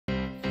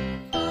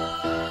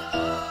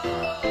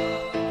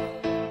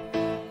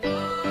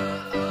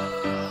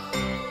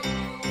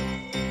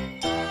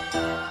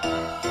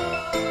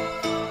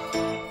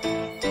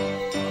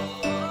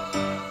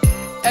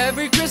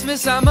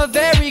Christmas I'm a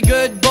very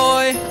good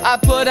boy. I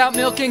put out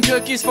milk and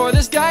cookies for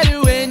this guy to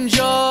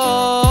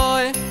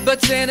enjoy,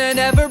 but Santa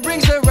never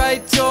brings the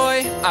right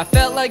toy. I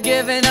felt like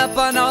giving up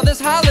on all this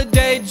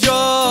holiday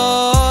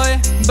joy.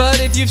 But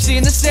if you've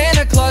seen the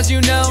Santa Claus, you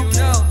know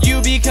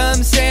you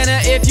become Santa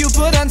if you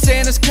put on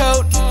Santa's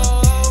coat.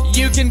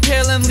 You can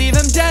kill him, leave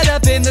him dead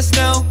up in the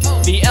snow.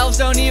 The elves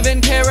don't even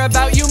care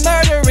about you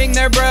murdering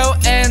their bro.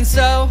 And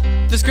so,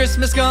 this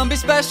Christmas gonna be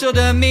special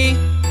to me.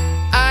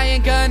 I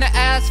ain't gonna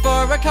ask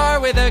for a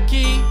car with a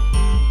key.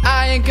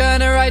 I ain't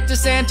gonna write to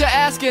Santa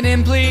asking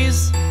him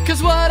please,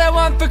 'cause what I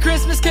want for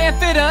Christmas can't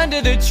fit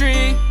under the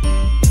tree.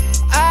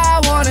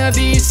 I wanna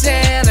be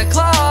Santa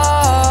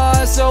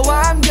Claus, so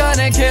I'm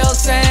gonna kill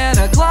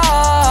Santa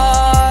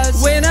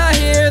Claus. When I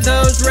hear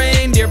those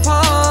reindeer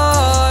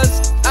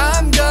paws,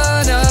 I'm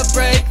gonna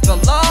break the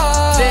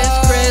law. This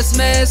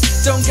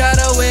Christmas, don't got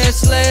a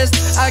wish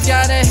list, I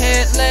got a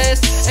hit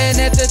list, and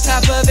at the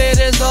top of it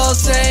is old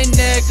Saint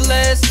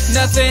Nicholas.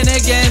 Nothing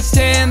against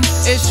him,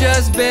 it's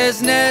just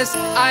business.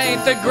 I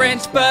ain't the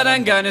Grinch, but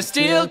I'm gonna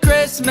steal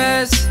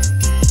Christmas.